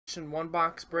One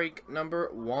box break number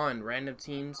 1. Random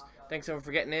teams. Thanks everyone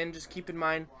for getting in. Just keep in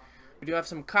mind, we do have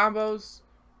some combos.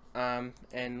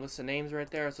 And list of names right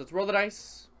there. So let's roll the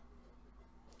dice.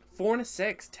 4 and a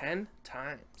 6. 10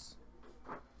 times.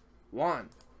 1,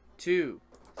 2,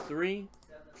 3,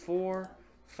 4,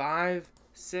 5,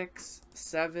 6,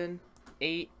 7,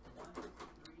 8,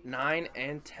 9,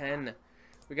 and 10.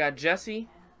 We got Jesse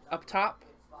up top.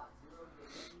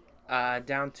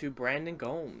 Down to Brandon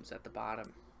Gomes at the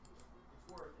bottom.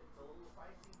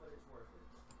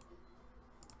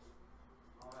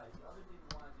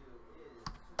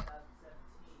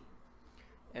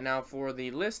 And now for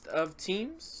the list of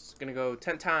teams, it's going to go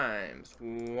 10 times.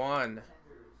 1,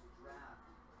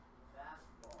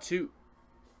 2,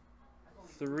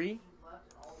 3,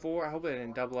 4. I hope I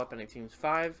didn't double up any teams.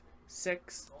 5,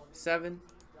 6, 7,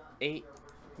 8,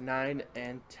 9,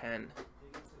 and 10.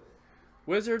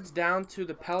 Wizards down to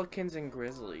the Pelicans and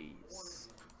Grizzlies.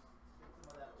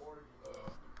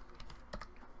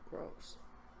 Gross.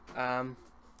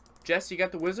 Jess, you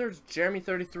got the Wizards. Jeremy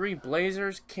 33,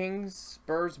 Blazers, Kings,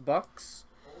 Spurs, Bucks.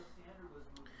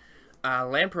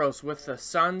 Lampros with the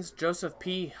Suns. Joseph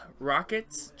P,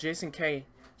 Rockets. Jason K,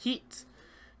 Heat.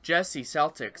 Jesse,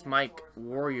 Celtics. Mike,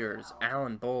 Warriors.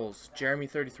 Allen, Bulls. Jeremy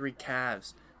 33,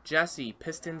 Cavs. Jesse,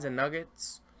 Pistons and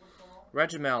Nuggets.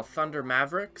 Regimel, Thunder,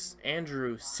 Mavericks.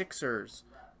 Andrew, Sixers.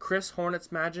 Chris,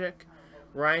 Hornets, Magic.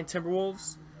 Ryan,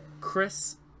 Timberwolves.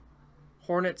 Chris,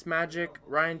 Hornets, Magic.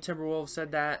 Ryan, Timberwolves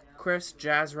said that. Chris,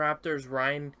 Jazz, Raptors.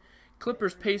 Ryan,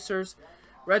 Clippers, Pacers.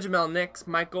 Regimel, Knicks.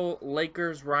 Michael,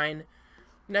 Lakers. Ryan,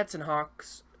 Nets and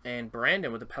Hawks. And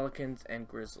Brandon with the Pelicans and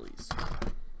Grizzlies.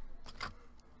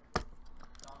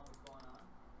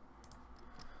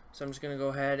 So I'm just going to go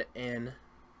ahead and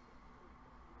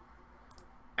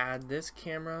add this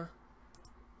camera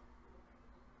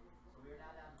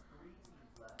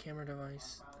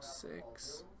device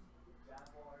 6.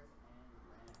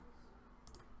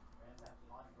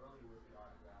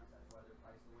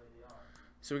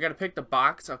 So we got to pick the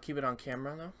box. I'll keep it on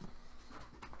camera though.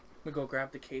 Let me go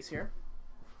grab the case here.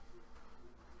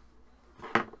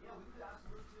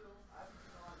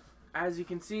 As you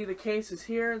can see, the case is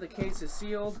here. The case is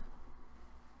sealed.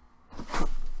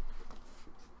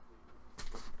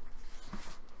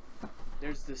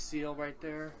 There's the seal right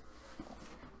there.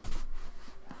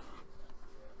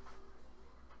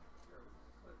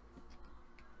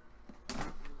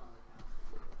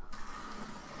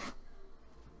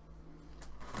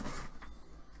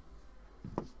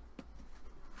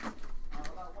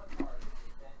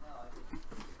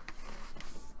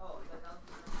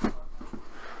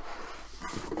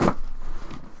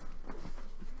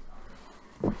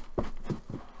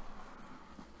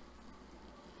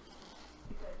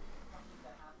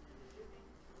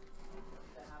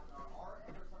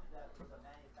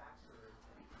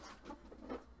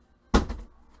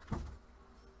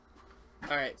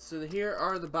 Alright, so here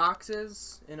are the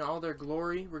boxes in all their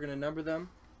glory. We're going to number them.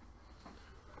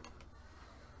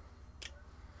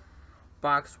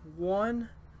 Box 1,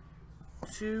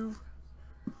 2,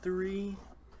 3,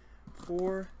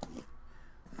 4,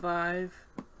 5,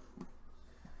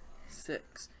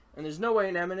 6. And there's no way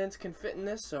an Eminence can fit in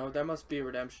this, so that must be a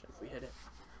redemption if we hit it.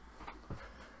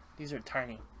 These are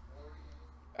tiny.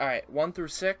 Alright, 1 through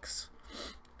 6.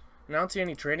 And I don't see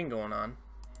any trading going on,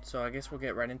 so I guess we'll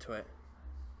get right into it.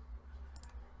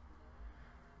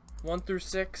 1 through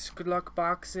 6, good luck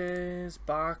boxes.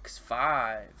 Box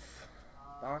 5.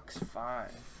 Box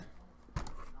 5.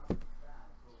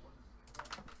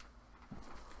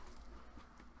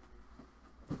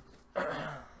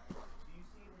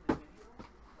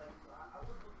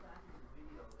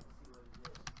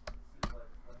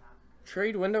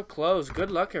 Trade window closed. Good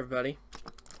luck, everybody.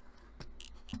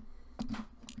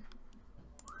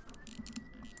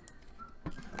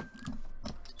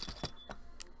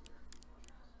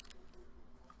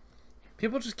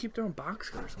 People just keep throwing box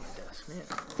cutters on my desk, man.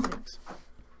 Thanks.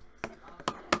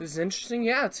 This is interesting.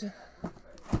 Yeah, it's a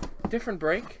different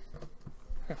break.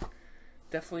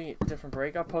 Definitely a different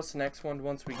break. I'll post the next one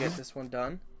once we get this one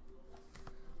done.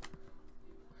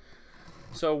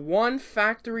 So 1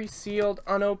 factory sealed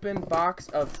unopened box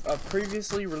of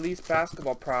previously released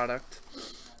basketball product,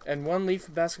 and 1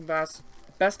 Leaf Best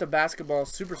of Basketball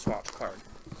Super Swatch card.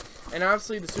 And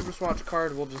obviously the Super Swatch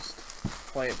card, we'll just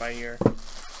play it by ear.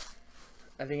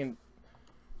 I think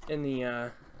in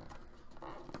the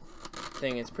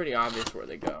thing, it's pretty obvious where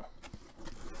they go.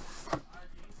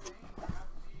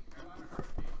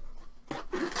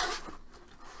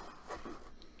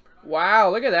 Wow,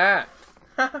 look at that.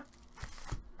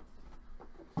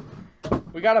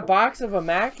 We got a box of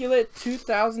Immaculate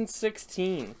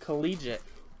 2016 Collegiate.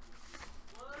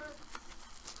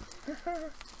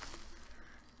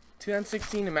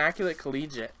 2016 Immaculate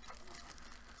Collegiate.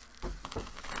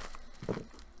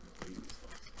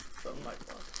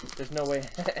 There's no way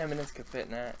Eminence could fit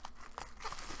in that.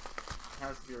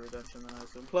 Has to be a redemption, then I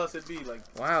assume. Plus, it'd be like.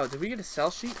 Wow, did we get a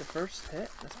sell sheet the first hit?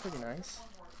 That's pretty nice.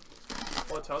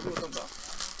 Well, it tells you what's on top.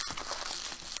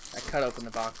 I cut open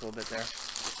the box a little bit there.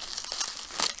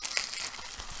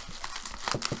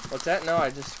 What's that? No, I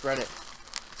just spread it.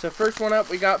 So first one up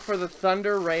we got for the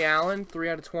Thunder, Ray Allen, 3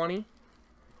 out of 20.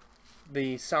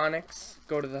 The Sonics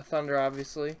go to the Thunder,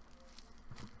 obviously.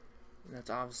 And that's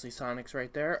obviously Sonics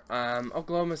right there.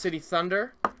 Oklahoma City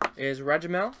Thunder is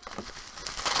Regimel.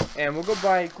 And we'll go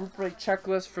by group break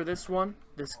checklist for this one,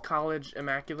 this College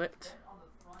Immaculate.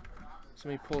 So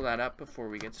let me pull that up before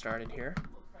we get started here.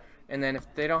 And then if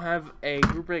they don't have a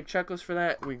group break checklist for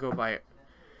that, we go by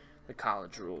the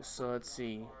college rules. So let's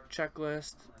see,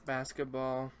 checklist,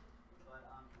 basketball.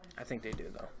 I think they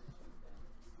do though.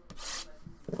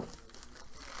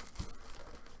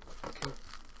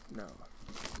 No,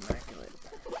 Immaculate.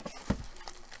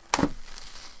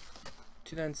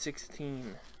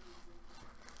 2016.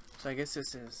 So I guess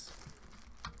this is.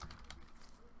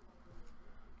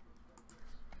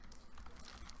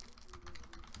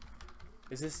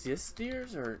 Is this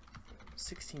year's or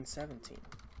 16-17?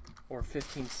 Or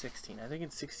 15-16? I think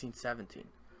it's 16-17.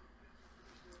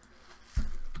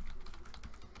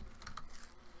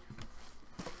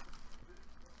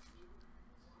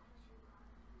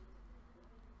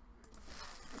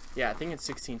 Yeah, I think it's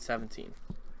 16-17.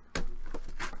 I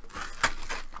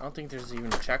don't think there's even a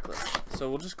checklist. So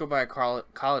we'll just go by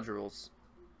college rules.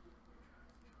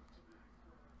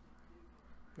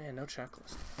 Man, no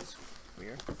checklist. That's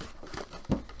weird.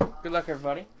 Good luck,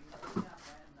 everybody.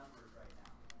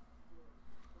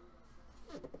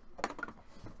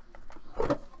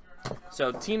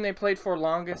 So, team they played for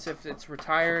longest, if it's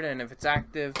retired, and if it's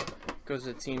active, goes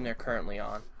to the team they're currently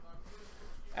on.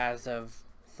 As of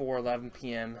 4:11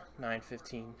 p.m.,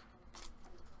 9:15.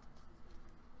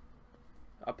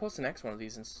 I'll post the next one of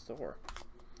these in store.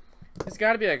 It's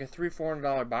got to be like a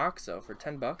 $300-400 box, though. For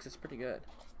 $10, it's pretty good.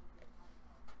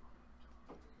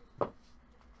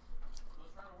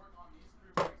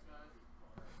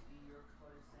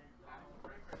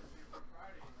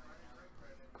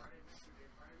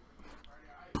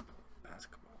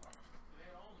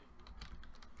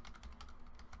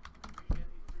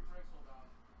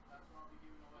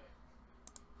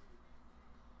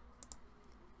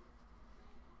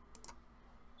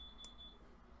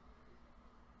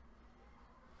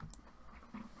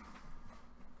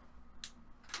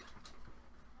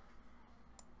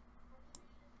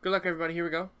 Good luck, everybody. Here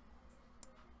we go.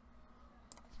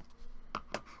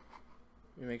 Let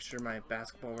me make sure my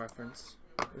basketball reference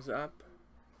is up.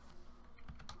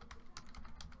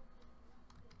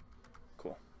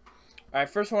 Cool. All right,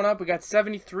 first one up, we got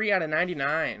 73 out of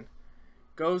 99.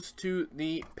 Goes to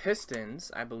the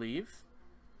Pistons, I believe.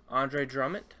 Andre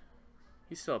Drummond.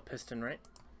 He's still a Piston, right?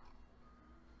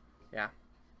 Yeah.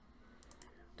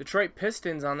 Detroit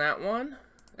Pistons on that one.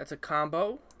 That's a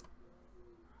combo.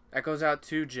 That goes out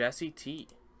to Jesse T.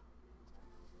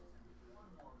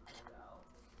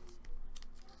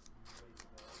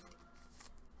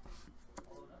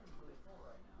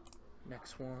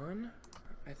 Next one.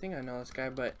 I think I know this guy,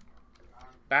 but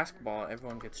basketball,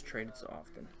 everyone gets traded so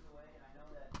often.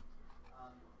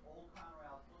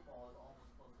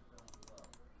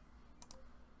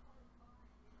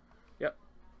 Yep.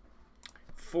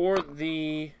 For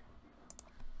the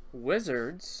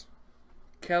Wizards,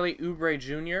 Kelly Oubre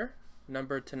Jr.,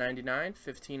 number /99,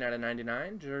 15 out of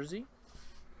 99, jersey.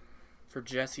 For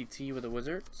Jesse T with the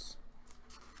Wizards.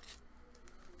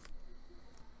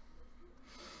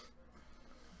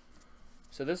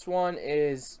 So this one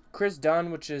is Chris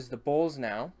Dunn, which is the Bulls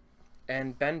now,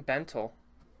 and Ben Bentel,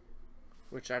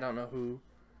 which I don't know who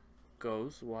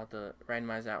goes. We'll have to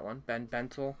randomize that one. Ben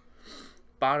Bentel.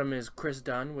 Bottom is Chris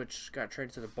Dunn, which got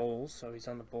traded to the Bulls, so he's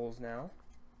on the Bulls now.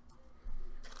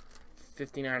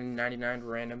 59.99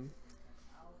 random.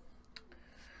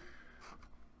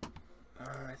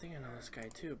 I think I know this guy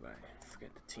too, but I forget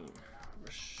the team.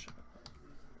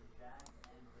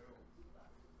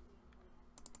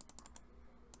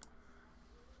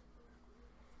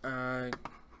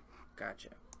 Gotcha.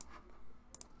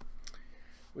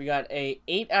 We got a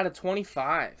 8 out of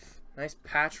 25. Nice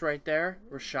patch right there.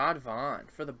 Rashad Vaughn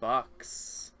for the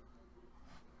Bucks.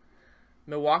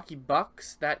 Milwaukee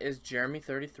Bucks. That is Jeremy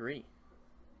 33.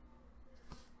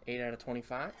 8 out of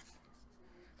 25.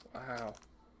 Wow.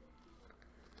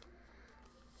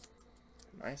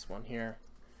 Nice one here.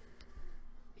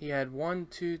 He had I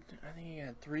think he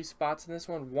had 3 spots in this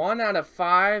one. 1 out of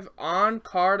 5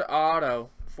 on-card auto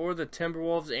for the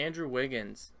Timberwolves, Andrew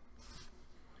Wiggins.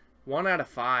 1 out of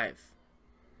 5.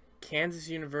 Kansas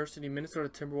University, Minnesota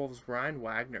Timberwolves, Ryan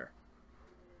Wagner.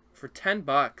 For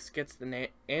 $10, gets the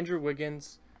Andrew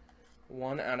Wiggins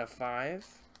 1 out of 5.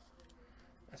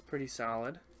 That's pretty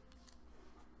solid.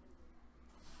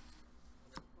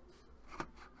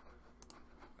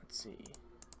 Let's see.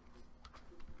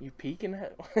 You peeking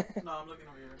at? No, I'm looking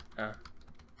over here.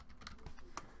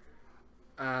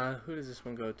 Who does this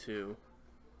one go to?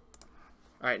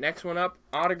 Alright, next one up.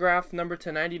 Autograph number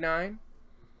 /99.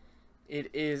 It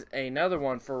is another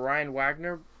one for Ryan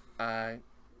Wagner.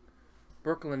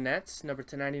 Brooklyn Nets, number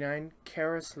 /99.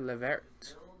 Karis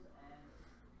LeVert.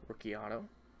 Rookie auto.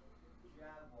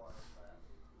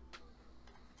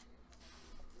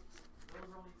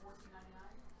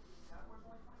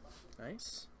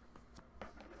 Nice.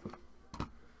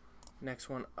 Next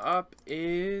one up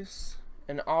is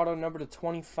an auto number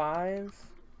 /25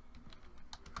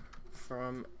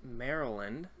 from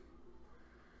Maryland.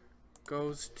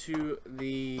 Goes to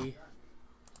the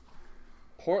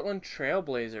Portland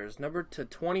Trailblazers. Number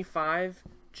 /25,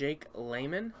 Jake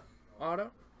Layman auto.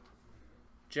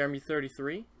 Jeremy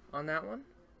 33 on that one.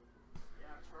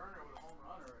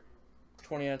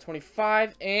 20 out of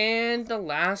 25. And the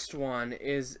last one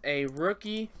is a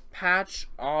rookie patch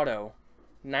auto.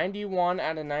 91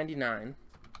 out of 99.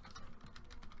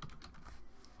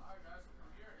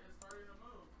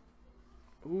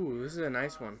 Ooh, this is a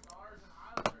nice one.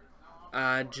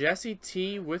 Jesse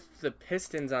T with the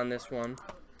Pistons on this one.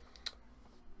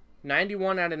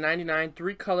 91 out of 99.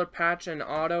 3-color patch and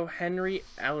auto. Henry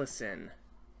Ellison.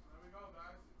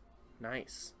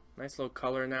 Nice. Nice little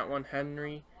color in that one.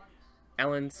 Henry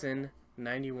Ellison,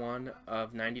 91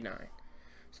 of 99.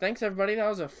 So thanks, everybody. That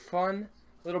was a fun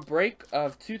little break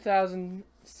of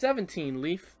 2017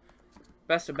 Leaf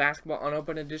Best of Basketball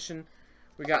Unopened Edition.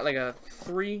 We got like a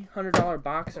 $300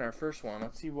 box in our first one.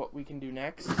 Let's see what we can do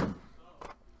next.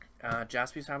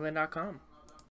 JaspysHobbyland.com.